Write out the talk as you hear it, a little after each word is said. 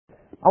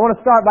I want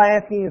to start by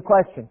asking you a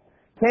question.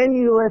 Can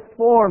you list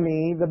for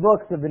me the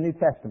books of the New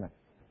Testament?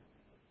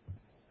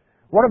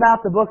 What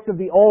about the books of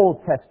the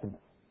Old Testament?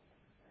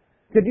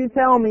 Could you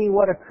tell me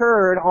what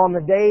occurred on the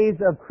days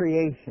of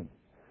creation?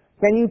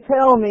 Can you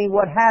tell me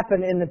what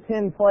happened in the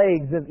 10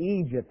 plagues of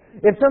Egypt?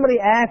 If somebody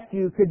asked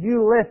you, could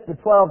you list the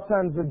 12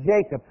 sons of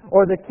Jacob,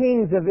 or the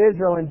kings of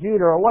Israel and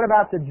Judah, or what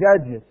about the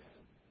judges?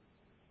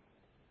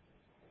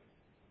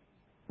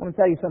 I want to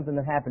tell you something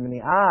that happened to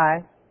me.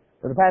 I,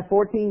 for the past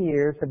 14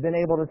 years, have been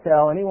able to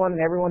tell anyone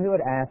and everyone who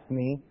had asked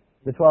me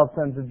the 12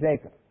 sons of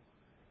Jacob.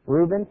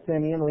 Reuben,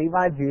 Simeon,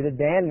 Levi, Judah,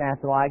 Dan,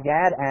 Naphtali,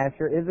 Gad,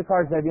 Asher,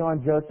 Issachar,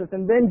 Zebulun, Joseph,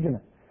 and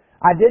Benjamin.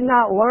 I did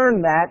not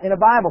learn that in a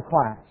Bible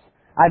class.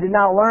 I did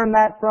not learn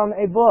that from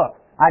a book.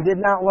 I did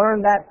not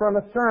learn that from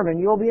a sermon.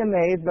 You'll be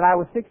amazed, but I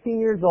was 16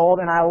 years old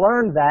and I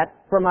learned that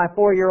from my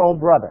 4-year-old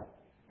brother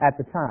at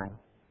the time.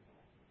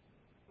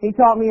 He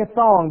taught me a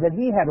song that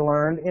he had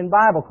learned in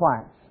Bible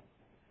class.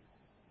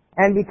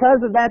 And because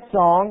of that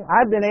song,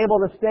 I've been able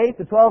to state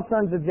the 12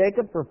 sons of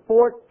Jacob for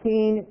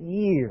 14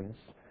 years.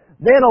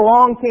 Then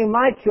along came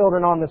my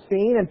children on the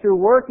scene, and through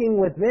working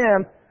with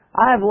them,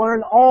 I have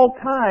learned all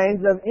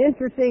kinds of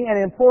interesting and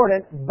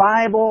important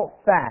Bible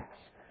facts.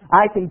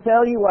 I can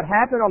tell you what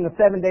happened on the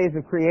 7 days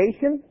of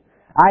creation.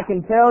 I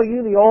can tell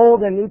you the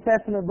Old and New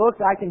Testament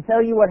books. I can tell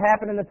you what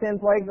happened in the 10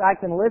 plagues. I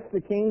can list the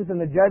kings and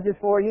the judges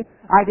for you.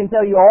 I can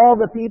tell you all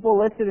the people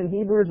listed in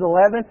Hebrews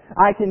 11.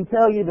 I can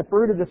tell you the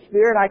fruit of the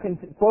Spirit. I can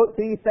quote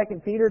to you 2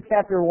 Peter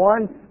chapter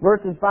 1,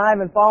 verses 5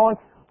 and following.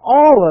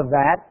 All of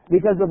that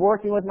because of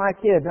working with my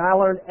kids. And I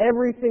learned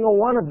every single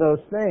one of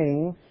those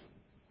things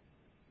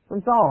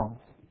from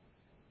songs.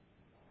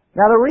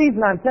 Now the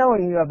reason I'm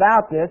telling you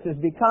about this is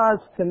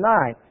because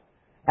tonight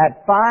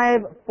at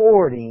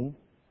 5:40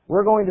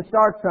 we're going to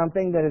start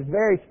something that is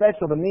very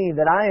special to me,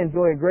 that I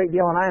enjoy a great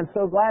deal, and I am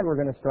so glad we're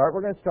going to start.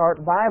 We're going to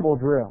start Bible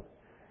drill.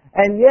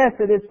 And yes,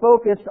 it is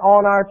focused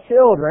on our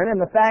children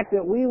and the fact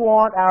that we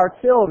want our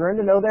children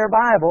to know their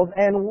Bibles,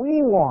 and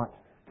we want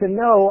to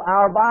know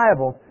our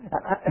Bibles.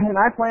 And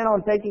I plan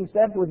on taking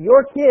steps with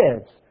your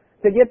kids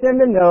to get them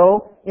to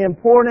know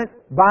important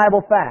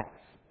Bible facts.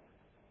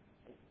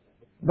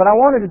 But I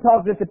wanted to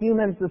talk just a few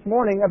minutes this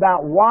morning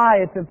about why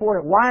it's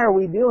important. Why are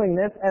we doing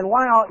this? And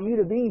why ought you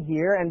to be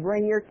here and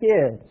bring your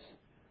kids?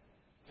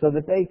 So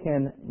that they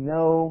can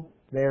know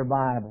their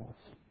Bibles.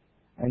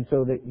 And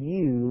so that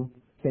you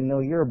can know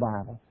your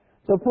Bible.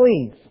 So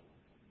please,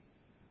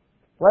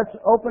 let's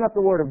open up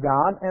the Word of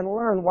God and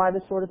learn why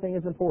this sort of thing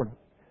is important.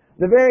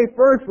 The very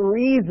first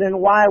reason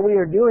why we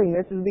are doing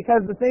this is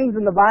because the things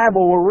in the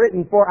Bible were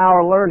written for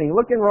our learning.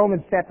 Look in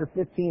Romans chapter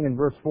 15 and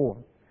verse 4.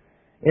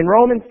 In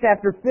Romans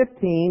chapter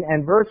 15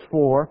 and verse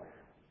 4,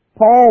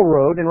 Paul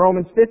wrote in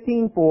Romans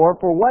 15:4,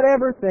 "For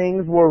whatever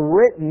things were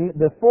written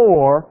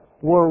before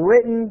were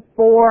written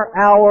for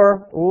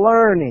our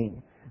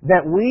learning,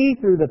 that we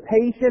through the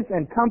patience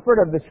and comfort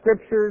of the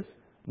Scriptures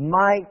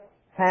might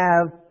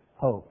have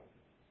hope."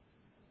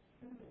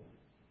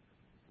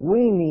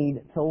 We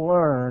need to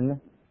learn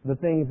the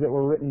things that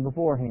were written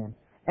beforehand.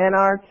 And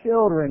our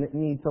children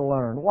need to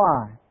learn.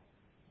 Why?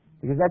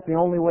 Because that's the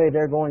only way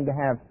they're going to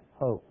have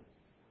hope.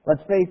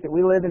 Let's face it,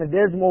 we live in a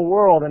dismal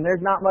world and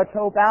there's not much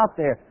hope out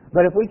there.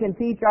 But if we can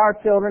teach our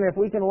children, if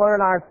we can learn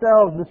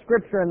ourselves the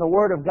Scripture and the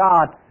Word of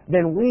God,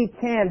 then we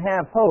can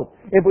have hope.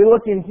 If we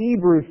look in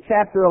Hebrews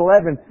chapter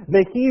 11,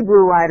 the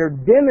Hebrew writer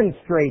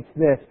demonstrates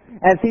this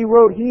as he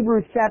wrote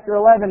Hebrews chapter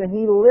 11, and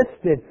he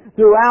listed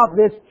throughout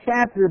this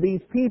chapter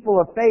these people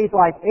of faith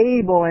like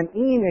Abel and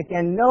Enoch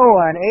and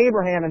Noah and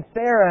Abraham and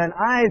Sarah and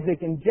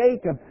Isaac and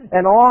Jacob,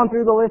 and on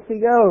through the list he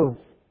goes.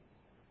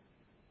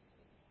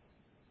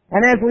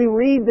 And as we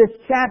read this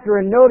chapter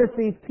and notice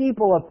these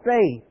people of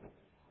faith,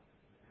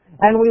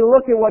 and we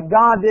look at what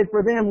God did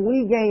for them,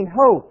 we gain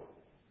hope.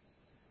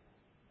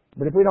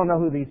 But if we don't know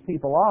who these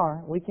people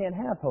are, we can't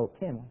have hope,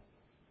 can we?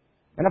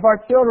 And if our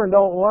children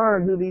don't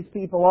learn who these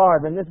people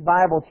are, then this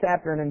Bible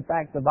chapter, and in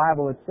fact the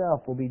Bible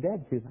itself, will be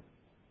dead to them.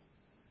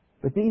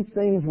 But these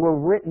things were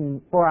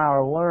written for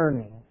our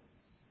learning.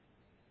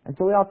 And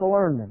so we ought to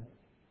learn them.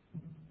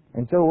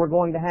 And so we're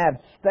going to have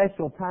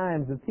special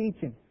times of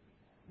teaching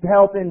to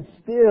help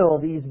instill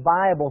these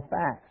Bible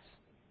facts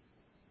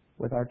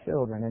with our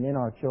children and in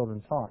our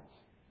children's hearts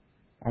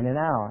and in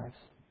ours,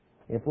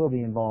 if we'll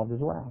be involved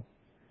as well.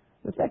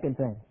 The second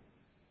thing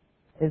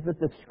is that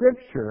the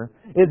Scripture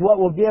is what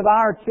will give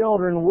our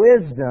children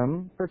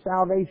wisdom for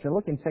salvation.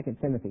 Look in 2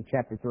 Timothy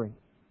chapter 3.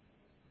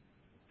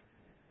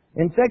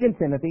 In 2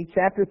 Timothy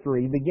chapter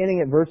 3, beginning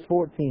at verse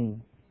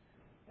 14,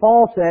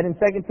 Paul said in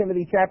 2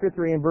 Timothy chapter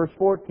 3 and verse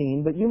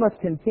 14, "But you must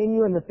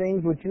continue in the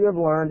things which you have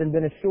learned and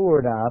been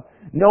assured of,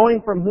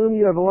 knowing from whom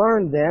you have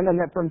learned them, and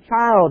that from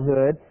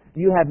childhood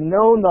you have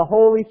known the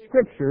Holy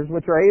Scriptures,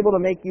 which are able to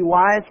make you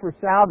wise for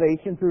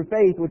salvation through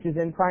faith which is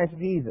in Christ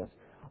Jesus.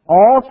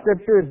 All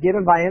Scripture is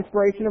given by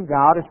inspiration of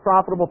God, is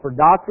profitable for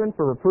doctrine,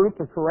 for reproof,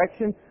 for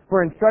correction,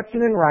 for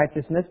instruction in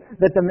righteousness,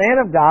 that the man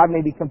of God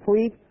may be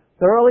complete,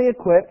 thoroughly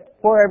equipped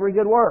for every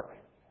good work."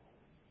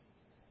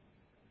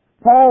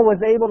 Paul was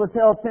able to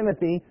tell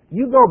Timothy,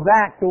 you go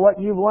back to what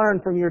you've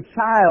learned from your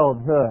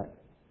childhood.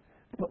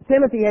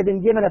 Timothy had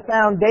been given a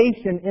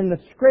foundation in the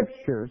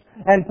Scriptures,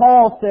 and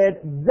Paul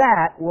said,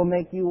 that will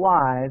make you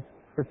wise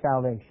for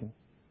salvation.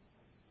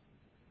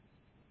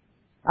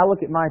 I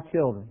look at my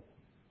children.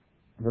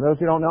 For those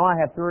who don't know, I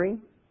have 3.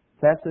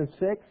 Tessa is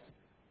 6,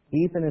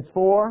 Ethan is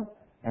 4,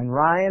 and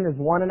Ryan is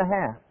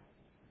 1.5.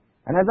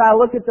 And as I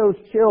look at those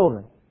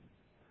children,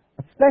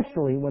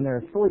 especially when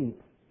they're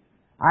asleep,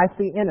 I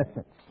see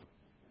innocence.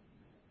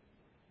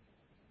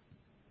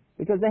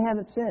 Because they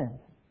haven't sinned.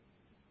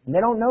 And they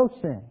don't know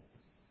sin.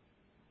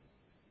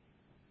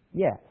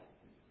 Yet.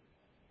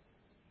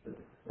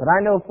 But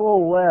I know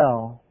full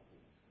well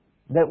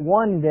that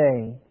one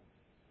day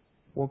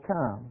will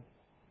come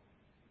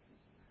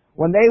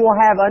when they will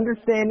have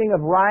understanding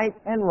of right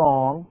and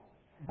wrong,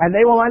 and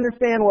they will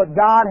understand what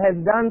God has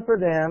done for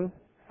them,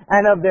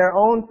 and of their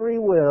own free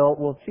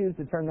will choose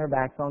to turn their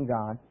backs on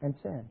God and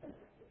sin.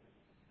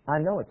 I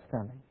know it's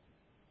coming.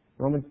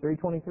 Romans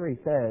 3:23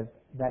 says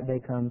that day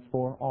comes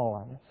for all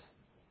of us.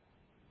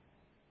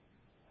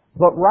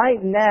 But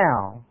right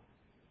now,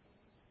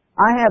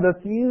 I have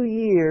a few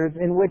years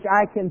in which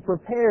I can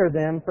prepare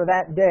them for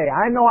that day.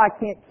 I know I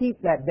can't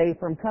keep that day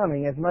from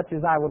coming as much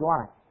as I would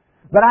like.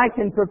 But I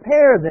can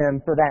prepare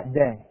them for that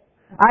day.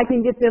 I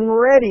can get them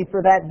ready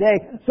for that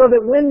day so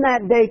that when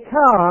that day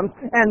comes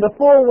and the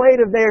full weight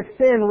of their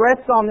sin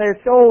rests on their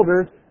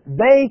shoulders,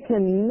 they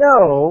can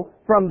know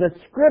from the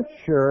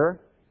Scripture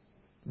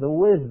the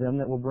wisdom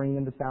that will bring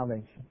them to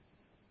salvation.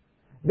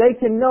 They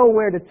can know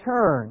where to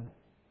turn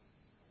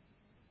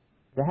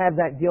to have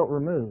that guilt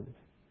removed.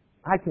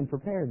 I can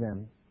prepare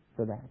them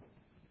for that.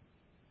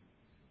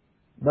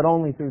 But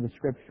only through the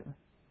Scripture.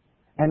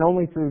 And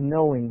only through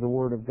knowing the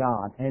Word of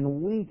God.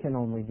 And we can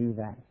only do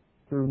that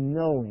through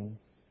knowing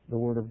the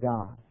Word of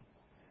God.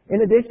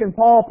 In addition,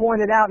 Paul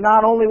pointed out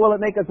not only will it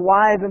make us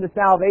wise unto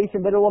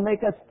salvation, but it will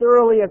make us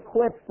thoroughly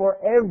equipped for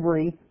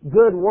every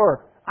good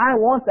work. I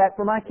want that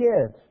for my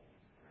kids.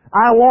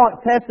 I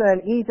want Tessa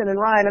and Ethan and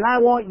Ryan, and I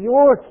want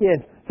your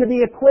kids to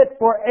be equipped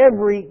for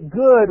every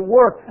good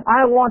work.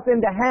 I want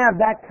them to have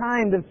that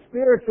kind of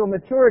spiritual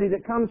maturity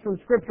that comes from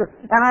Scripture.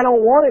 And I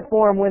don't want it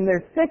for them when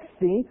they're 60.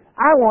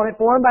 I want it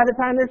for them by the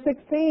time they're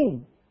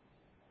 16.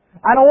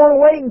 I don't want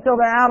to wait until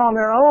they're out on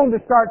their own to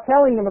start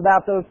telling them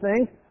about those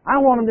things. I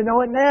want them to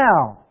know it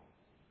now.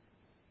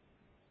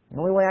 The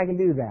only way I can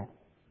do that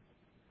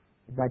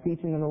is by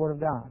teaching them the Word of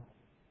God.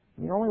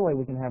 And the only way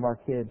we can have our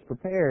kids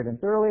prepared and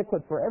thoroughly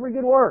equipped for every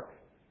good work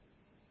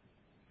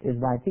is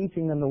by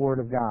teaching them the Word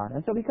of God.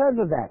 And so because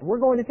of that, we're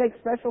going to take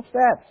special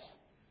steps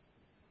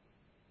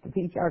to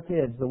teach our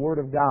kids the Word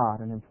of God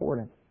and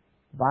important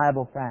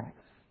Bible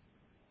facts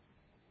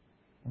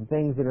and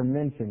things that are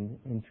mentioned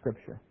in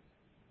Scripture.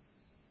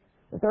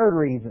 The third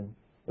reason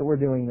that we're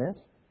doing this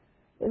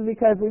is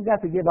because we've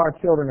got to give our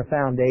children a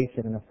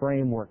foundation and a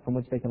framework from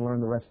which they can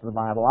learn the rest of the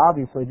Bible.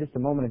 Obviously, just a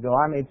moment ago,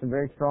 I made some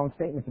very strong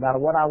statements about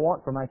what I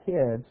want for my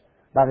kids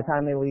by the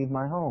time they leave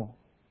my home.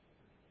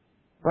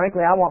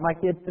 Frankly, I want my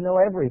kids to know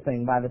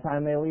everything by the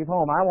time they leave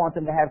home. I want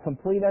them to have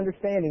complete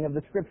understanding of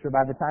the Scripture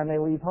by the time they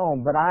leave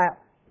home, but I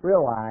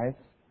realize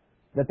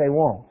that they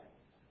won't.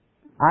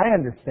 I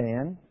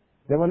understand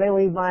that when they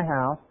leave my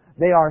house,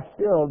 they are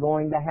still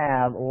going to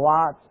have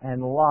lots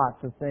and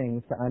lots of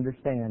things to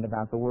understand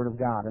about the Word of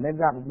God. And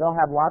they'll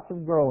have lots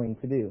of growing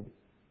to do.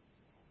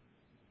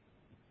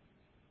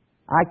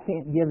 I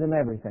can't give them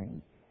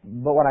everything.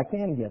 But what I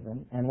can give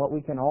them, and what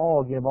we can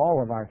all give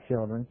all of our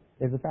children,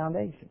 is a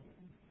foundation.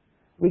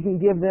 We can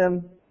give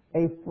them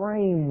a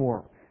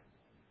framework.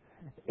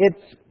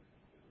 It's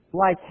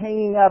like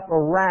hanging up a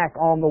rack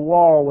on the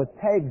wall with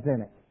pegs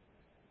in it,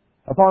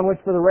 upon which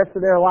for the rest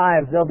of their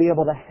lives they'll be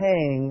able to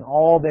hang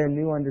all their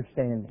new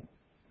understanding.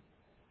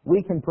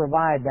 We can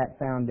provide that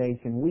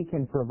foundation. We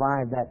can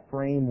provide that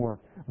framework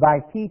by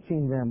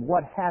teaching them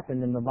what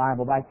happened in the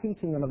Bible, by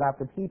teaching them about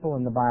the people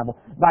in the Bible,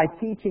 by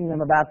teaching them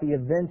about the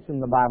events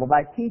in the Bible,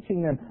 by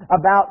teaching them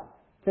about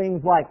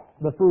things like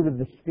the fruit of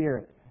the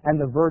Spirit and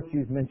the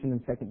virtues mentioned in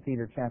 2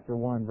 Peter chapter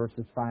 1,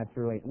 verses 5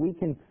 through 8. We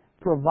can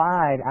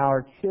provide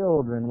our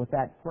children with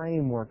that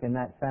framework and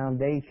that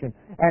foundation.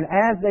 And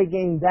as they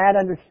gain that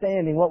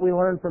understanding, what we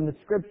learn from the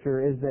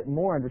Scripture is that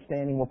more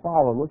understanding will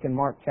follow. Look in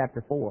Mark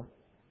chapter 4.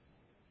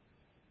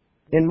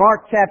 In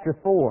Mark chapter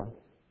 4,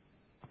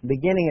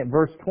 beginning at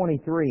verse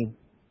 23,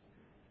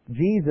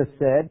 Jesus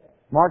said,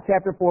 Mark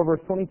chapter 4, verse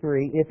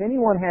 23, "If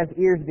anyone has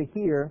ears to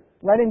hear,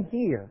 let him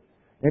hear."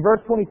 In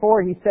verse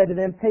 24, he said to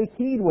them, "Take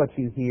heed what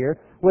you hear.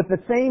 With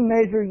the same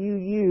measure you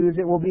use,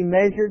 it will be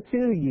measured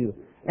to you.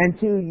 And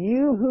to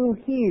you who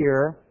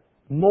hear,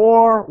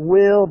 more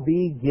will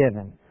be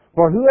given.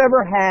 For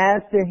whoever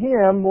has, to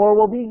him more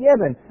will be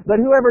given. But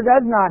whoever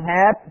does not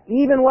have,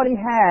 even what he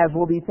has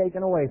will be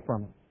taken away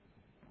from him."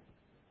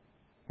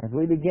 As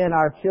we begin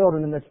our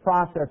children in this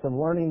process of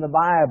learning the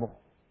Bible,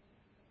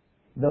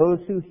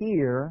 those who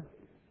hear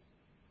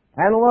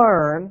and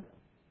learn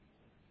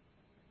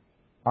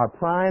are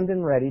primed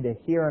and ready to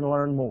hear and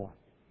learn more.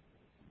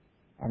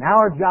 And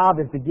our job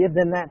is to give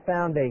them that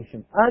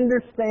foundation.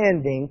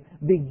 Understanding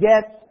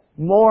begets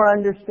more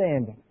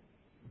understanding.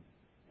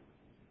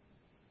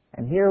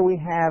 And here we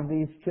have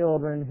these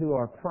children who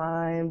are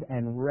primed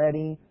and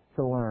ready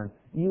to learn.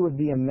 You would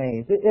be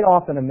amazed. It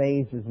often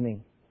amazes me.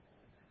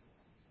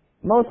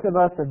 Most of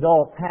us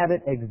adults have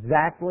it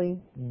exactly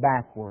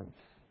backwards.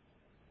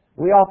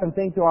 We often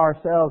think to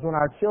ourselves, when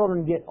our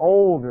children get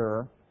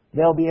older,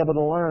 they'll be able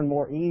to learn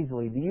more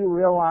easily. Do you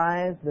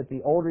realize that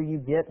the older you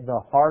get,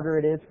 the harder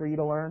it is for you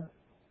to learn?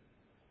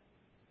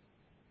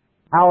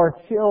 Our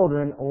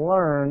children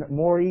learn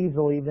more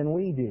easily than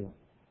we do.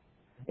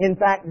 In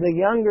fact, the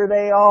younger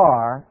they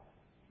are,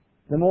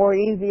 the more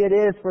easy it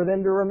is for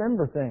them to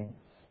remember things.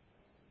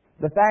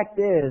 The fact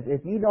is,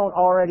 if you don't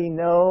already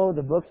know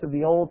the books of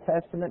the Old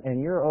Testament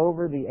and you're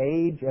over the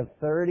age of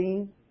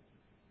 30,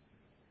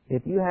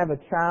 if you have a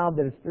child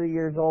that is 3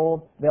 years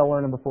old, they'll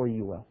learn them before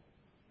you will,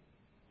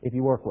 if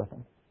you work with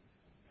them.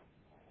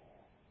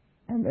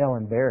 And they'll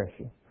embarrass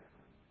you,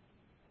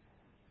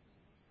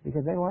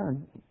 because they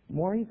learn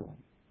more easily.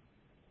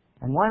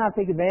 And why not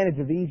take advantage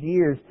of these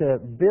years to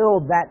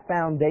build that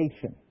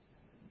foundation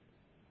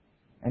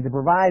and to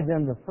provide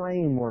them the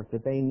framework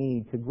that they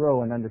need to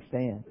grow and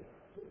understand,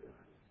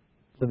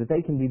 so that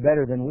they can be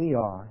better than we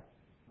are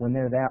when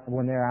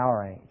they're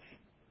our age.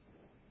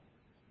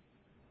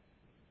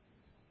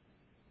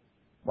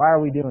 Why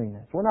are we doing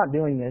this? We're not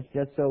doing this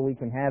just so we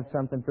can have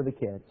something for the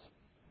kids.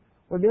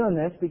 We're doing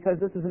this because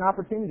this is an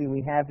opportunity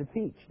we have to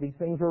teach. These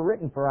things were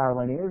written for our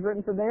learning. It was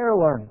written for their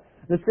learning.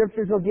 The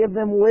Scriptures will give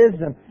them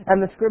wisdom,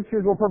 and the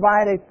Scriptures will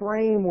provide a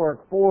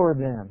framework for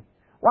them.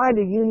 Why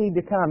do you need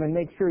to come and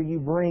make sure you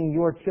bring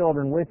your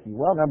children with you?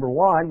 Well, number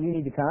one, you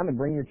need to come and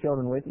bring your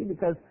children with you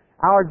because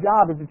our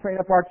job is to train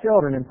up our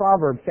children. In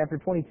Proverbs chapter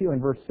 22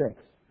 and verse 6.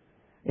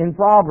 In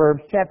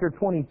Proverbs chapter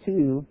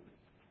 22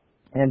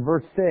 and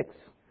verse 6,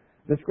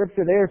 the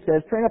Scripture there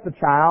says, "Train up a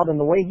child in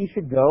the way he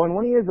should go, and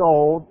when he is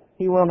old,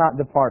 he will not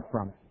depart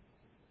from it."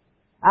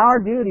 Our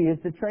duty is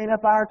to train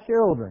up our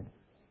children.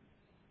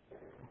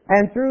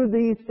 And through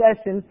these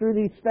sessions, through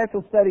these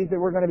special studies that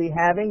we're going to be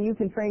having, you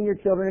can train your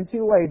children in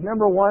two ways.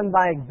 Number one,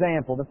 by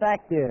example. The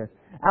fact is,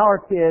 our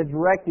kids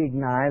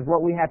recognize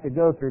what we have to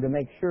go through to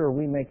make sure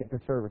we make it to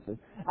services.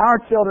 Our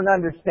children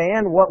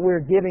understand what we're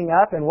giving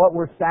up and what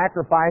we're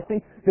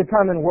sacrificing to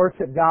come and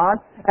worship God.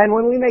 And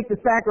when we make the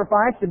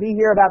sacrifice to be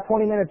here about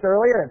 20 minutes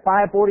earlier at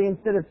 5:40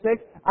 instead of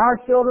 6, our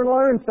children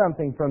learn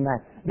something from that.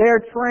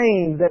 They're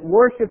trained that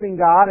worshiping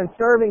God and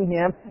serving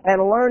Him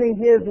and learning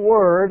His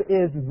Word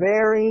is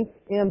very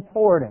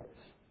important.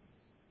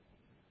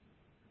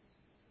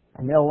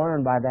 And they'll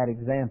learn by that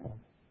example.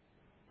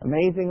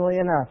 Amazingly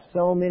enough,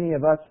 so many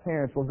of us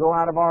parents will go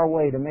out of our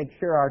way to make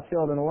sure our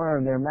children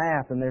learn their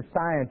math and their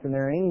science and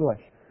their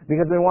English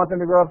because we want them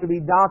to grow up to be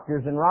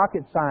doctors and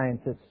rocket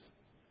scientists.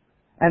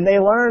 And they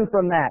learn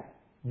from that.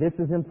 This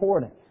is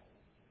important.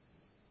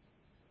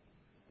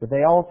 But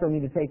they also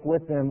need to take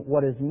with them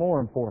what is more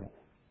important,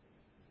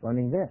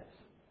 learning this.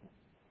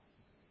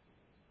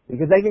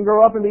 Because they can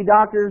grow up and be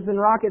doctors and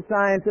rocket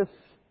scientists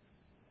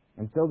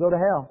and still go to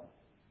hell.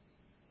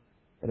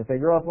 But if they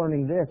grow up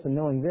learning this and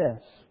knowing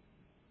this,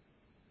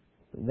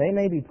 they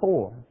may be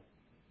poor,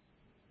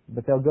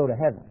 but they'll go to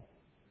heaven.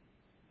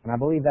 And I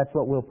believe that's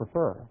what we'll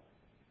prefer.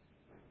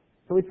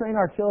 So we train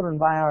our children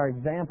by our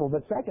example,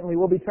 but secondly,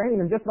 we'll be training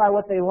them just by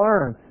what they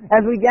learn.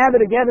 As we gather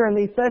together in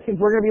these sessions,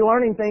 we're going to be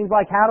learning things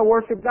like how to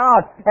worship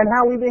God and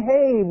how we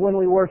behave when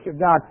we worship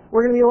God.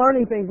 We're going to be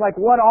learning things like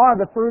what are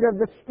the fruit of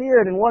the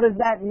Spirit and what does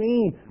that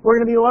mean. We're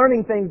going to be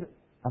learning things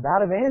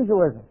about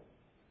evangelism.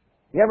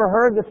 You ever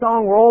heard the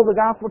song, "Roll the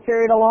Gospel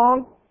Chariot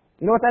Along"?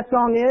 You know what that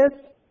song is?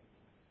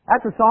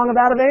 That's a song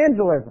about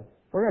evangelism.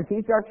 We're going to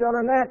teach our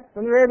children that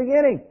from the very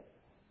beginning.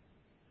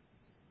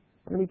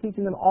 We're going to be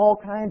teaching them all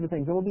kinds of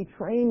things, and we'll be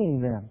training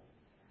them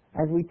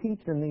as we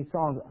teach them these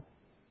songs.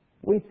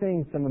 We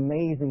sing some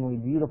amazingly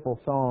beautiful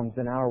songs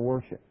in our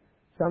worship.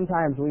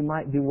 Sometimes we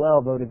might do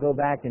well, though, to go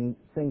back and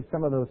sing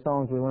some of those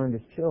songs we learned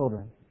as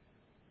children.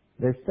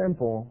 They're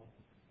simple,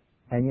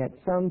 and yet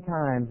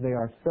sometimes they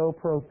are so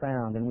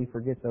profound, and we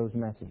forget those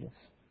messages.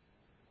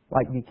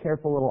 Like, be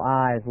careful, little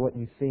eyes, what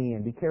you see,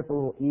 and be careful,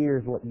 little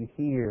ears, what you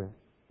hear.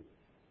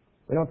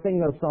 We don't sing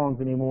those songs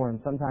anymore, and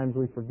sometimes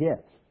we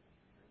forget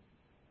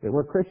that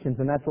we're Christians,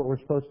 and that's what we're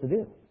supposed to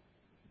do.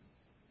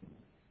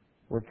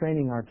 We're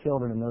training our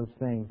children in those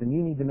things, and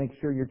you need to make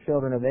sure your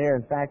children are there.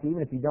 In fact,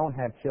 even if you don't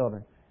have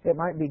children, it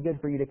might be good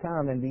for you to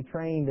come and be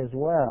trained as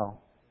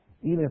well,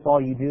 even if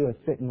all you do is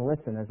sit and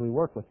listen as we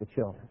work with the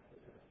children.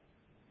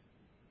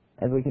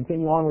 As we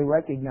continue on, we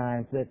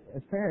recognize that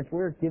as parents,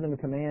 we're given the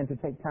command to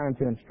take time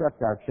to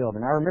instruct our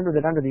children. I remember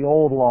that under the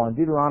old law in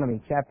Deuteronomy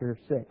chapter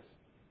 6,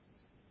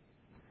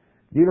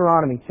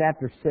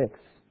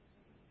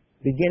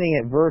 beginning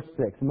at verse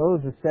 6,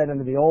 Moses said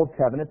under the old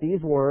covenant,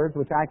 "These words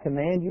which I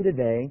command you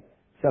today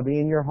shall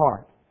be in your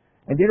heart,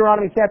 In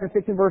Deuteronomy chapter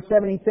 6 and verse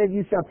 7, he said,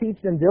 "You shall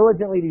teach them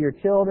diligently to your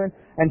children,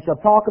 and shall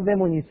talk of them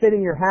when you sit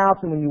in your house,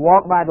 and when you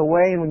walk by the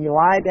way, and when you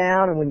lie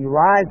down, and when you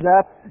rise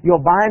up.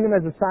 You'll bind them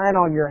as a sign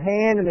on your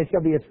hand, and they shall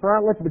be as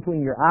frontlets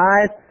between your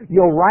eyes.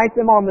 You'll write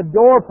them on the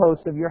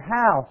doorposts of your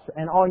house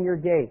and on your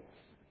gates."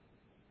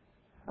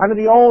 Under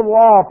the old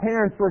law,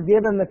 parents were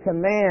given the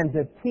command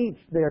to teach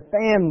their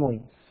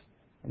families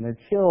and their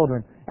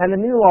children. And the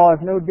new law is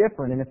no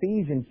different. In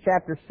Ephesians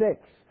chapter 6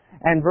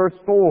 and verse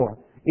 4,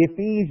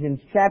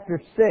 Ephesians chapter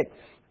 6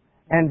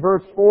 and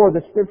verse 4, the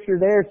scripture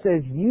there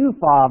says, "You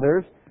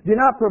fathers, do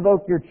not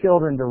provoke your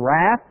children to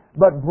wrath,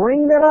 but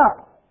bring them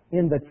up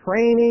in the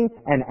training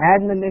and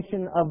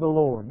admonition of the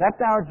Lord."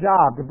 That's our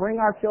job, to bring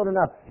our children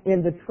up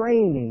in the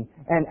training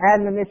and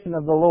admonition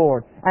of the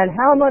Lord. And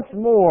how much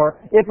more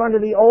if under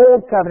the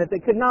old covenant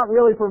that could not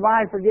really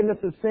provide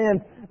forgiveness of sins,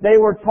 they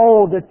were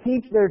told to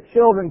teach their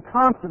children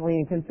constantly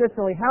and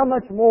consistently, how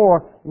much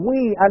more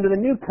we under the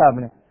new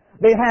covenant,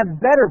 they have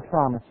better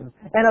promises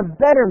and a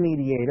better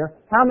mediator.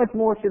 How much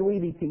more should we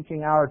be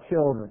teaching our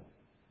children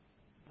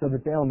so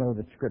that they'll know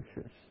the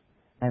Scriptures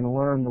and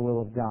learn the will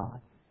of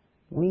God?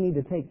 We need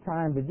to take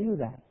time to do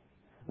that.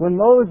 When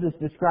Moses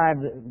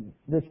described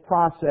this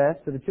process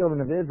to the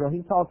children of Israel,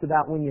 he talked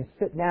about when you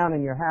sit down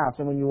in your house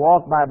and when you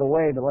walk by the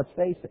way, but let's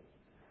face it,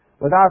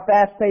 with our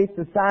fast-paced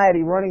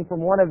society running from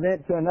one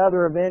event to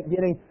another event,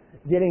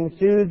 getting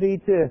Susie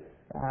to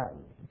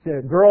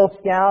Girl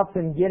Scouts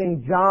and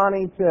getting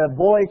Johnny to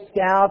Boy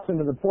Scouts and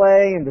to the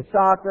play and to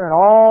soccer and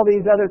all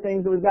these other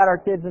things that we've got our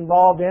kids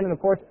involved in. And of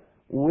course,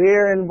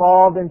 we're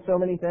involved in so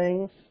many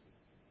things.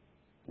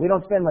 We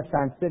don't spend much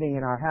time sitting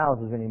in our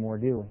houses anymore,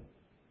 do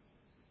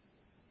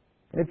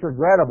we? It's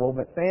regrettable,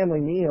 but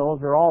family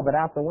meals are all but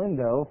out the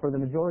window for the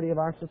majority of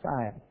our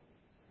society.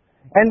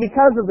 And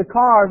because of the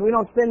cars, we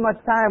don't spend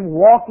much time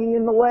walking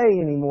in the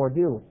way anymore,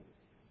 do we?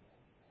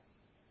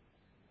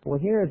 Well,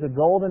 here is a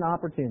golden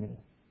opportunity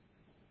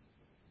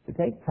to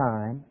take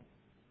time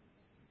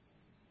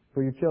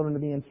for your children to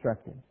be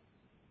instructed.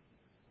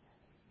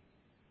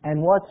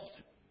 And what's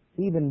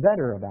even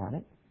better about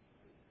it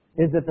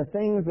is that the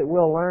things that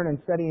we'll learn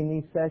and study in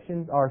these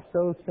sessions are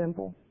so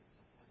simple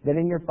that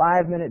in your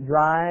 5-minute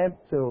drive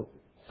to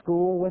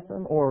school with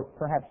them, or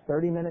perhaps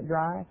 30-minute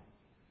drive,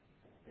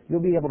 you'll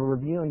be able to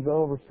review and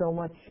go over so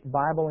much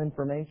Bible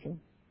information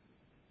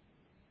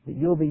that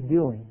you'll be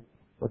doing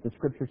what the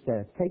Scripture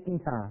says, taking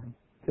time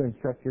to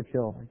instruct your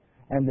children,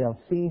 and they'll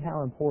see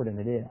how important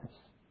it is.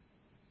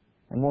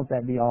 And won't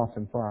that be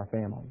awesome for our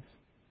families?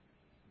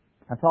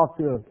 I talked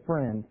to a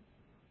friend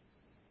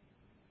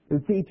who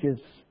teaches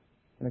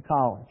in a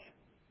college.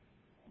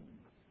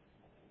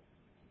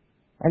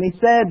 And he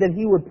said that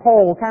he would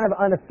poll, kind of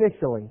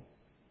unofficially,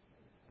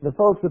 the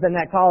folks within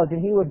that college,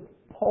 and he would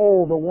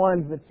poll the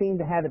ones that seemed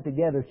to have it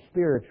together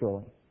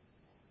spiritually.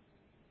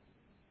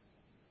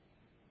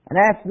 And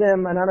ask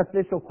them an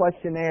unofficial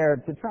questionnaire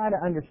to try to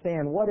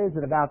understand what is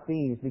it about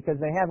these, because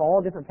they have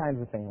all different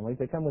kinds of families.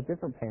 They come with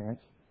different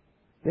parents,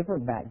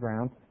 different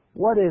backgrounds.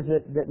 What is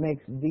it that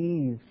makes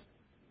these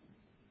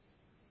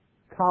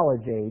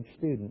college-age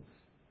students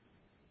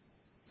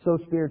so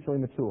spiritually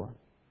mature?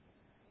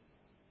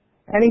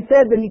 And he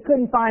said that he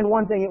couldn't find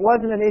one thing. It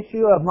wasn't an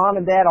issue of mom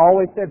and dad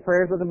always said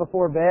prayers with them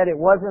before bed. It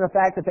wasn't a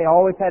fact that they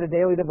always had a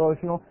daily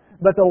devotional.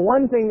 But the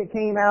one thing that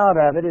came out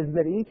of it is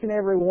that each and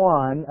every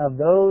one of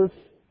those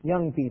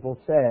young people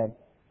said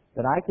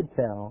that I could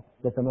tell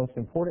that the most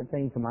important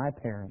thing to my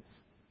parents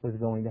was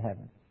going to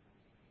heaven.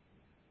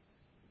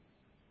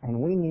 And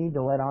we need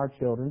to let our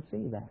children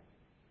see that.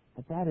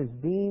 That is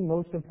the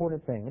most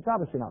important thing. It's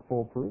obviously not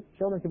foolproof.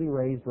 Children can be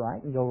raised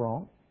right and go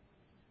wrong.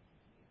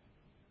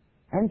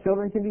 And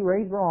children can be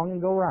raised wrong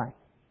and go right.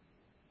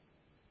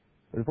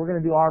 But if we're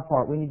going to do our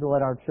part, we need to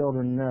let our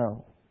children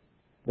know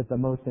that the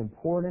most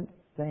important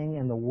thing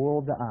in the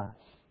world to us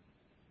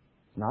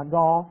is not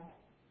golf,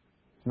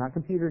 it's not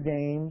computer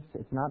games,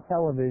 it's not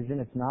television,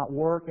 it's not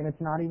work, and it's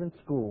not even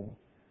school.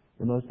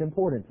 The most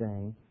important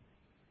thing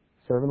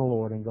is serving the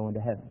Lord and going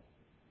to heaven.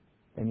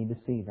 They need to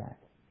see that.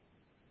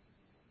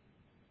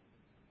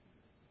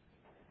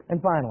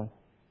 And finally,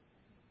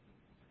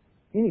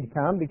 you need to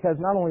come because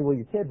not only will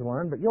your kids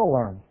learn, but you'll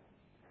learn.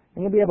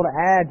 And you'll be able to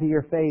add to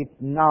your faith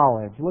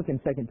knowledge. Look in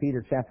 2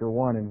 Peter chapter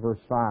 1 and verse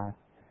 5.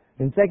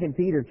 In 2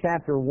 Peter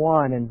chapter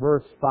 1 and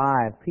verse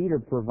 5, Peter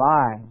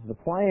provides the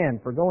plan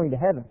for going to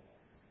heaven.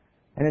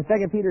 And in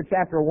 2 Peter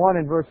chapter 1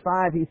 and verse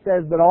 5, he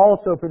says, "But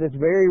also for this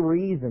very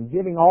reason,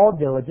 giving all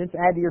diligence,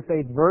 add to your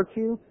faith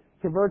virtue,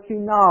 to virtue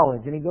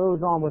knowledge." And he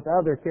goes on with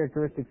other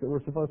characteristics that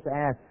we're supposed to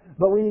add.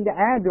 But we need to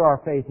add to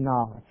our faith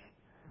knowledge.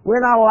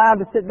 We're not allowed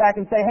to sit back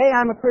and say, "Hey,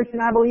 I'm a Christian,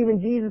 I believe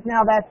in Jesus,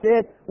 now that's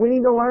it." We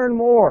need to learn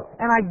more.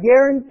 And I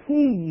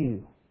guarantee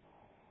you,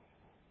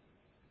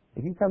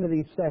 if you come to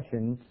these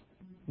sessions,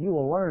 you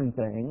will learn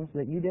things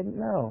that you didn't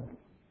know.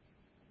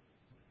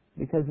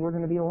 Because we're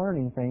going to be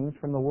learning things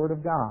from the Word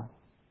of God.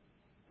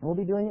 And we'll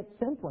be doing it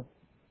simply.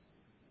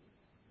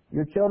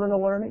 Your children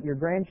will learn it, your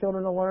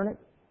grandchildren will learn it,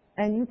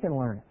 and you can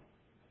learn it.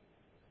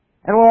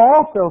 And we'll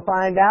also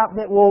find out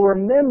that we'll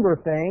remember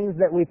things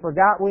that we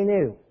forgot we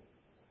knew.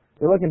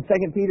 We look in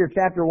 2 Peter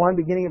chapter 1,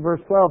 beginning at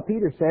verse 12.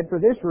 Peter said, "For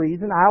this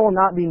reason I will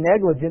not be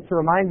negligent to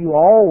remind you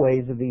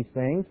always of these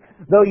things,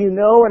 though you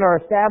know and are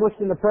established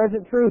in the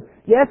present truth.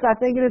 Yes, I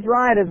think it is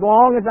right, as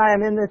long as I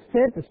am in this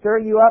tent, to stir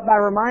you up by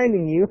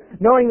reminding you,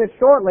 knowing that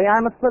shortly I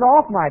must put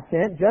off my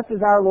tent, just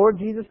as our Lord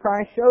Jesus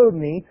Christ showed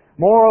me.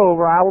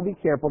 Moreover, I will be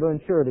careful to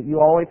ensure that you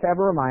always have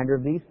a reminder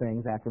of these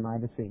things after my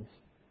decease."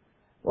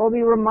 We'll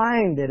be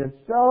reminded of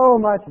so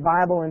much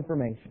Bible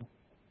information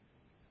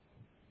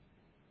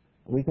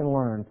we can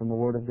learn from the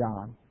Word of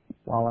God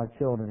while our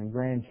children and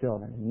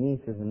grandchildren and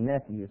nieces and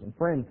nephews and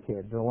friends'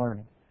 kids are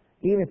learning.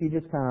 Even if you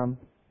just come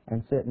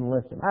and sit and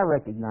listen. I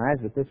recognize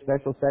that this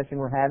special session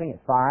we're having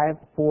at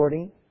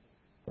 5:40,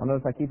 you'll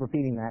notice I keep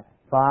repeating that,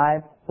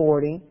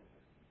 5:40.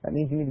 That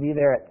means you need to be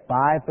there at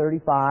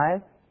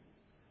 5:35.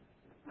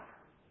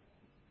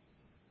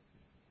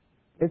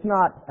 It's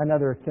not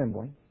another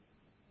assembly.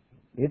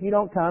 If you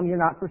don't come, you're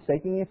not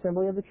forsaking the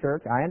assembly of the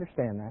church. I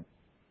understand that.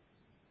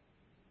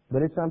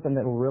 But it's something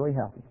that will really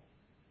help you.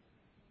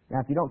 Now,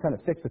 if you don't come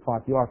at 6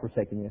 o'clock, you are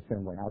forsaking the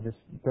assembly. I'll just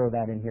throw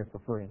that in here for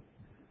free.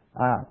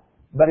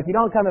 But if you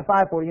don't come at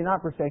 5:40, you're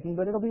not forsaking,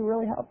 but it'll be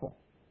really helpful.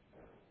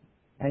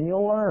 And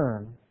you'll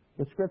learn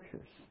the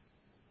Scriptures.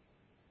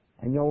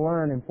 And you'll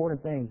learn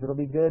important things. It'll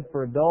be good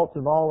for adults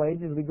of all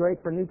ages. It'll be great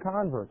for new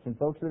converts and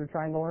folks that are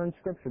trying to learn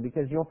Scripture,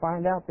 because you'll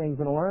find out things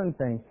and learn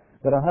things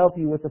that'll help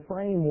you with the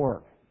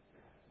framework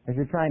as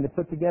you're trying to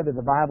put together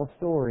the Bible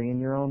story in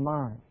your own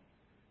mind.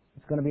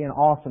 It's going to be an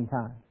awesome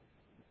time.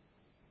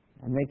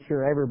 And make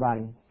sure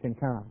everybody can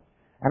come.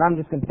 And I'm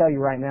just going to tell you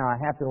right now, I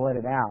have to let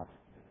it out,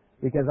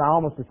 because I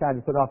almost decided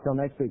to put it off till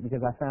next week,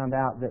 because I found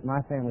out that my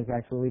family's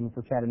actually leaving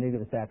for Chattanooga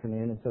this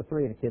afternoon, and so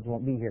 3 of the kids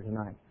won't be here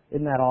tonight.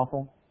 Isn't that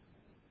awful?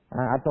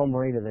 I told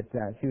Marita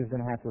that she was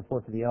going to have to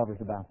report to the elders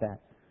about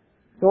that.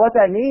 So what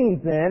that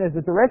means then is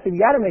that the rest of you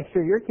got to make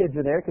sure your kids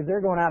are there, because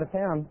they're going out of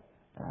town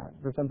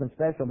for something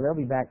special, but they'll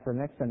be back for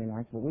next Sunday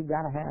night. But we've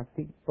got to have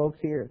folks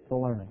here to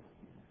learn.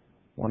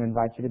 I want to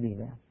invite you to be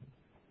there.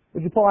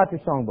 Would you pull out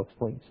your songbooks,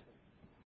 please?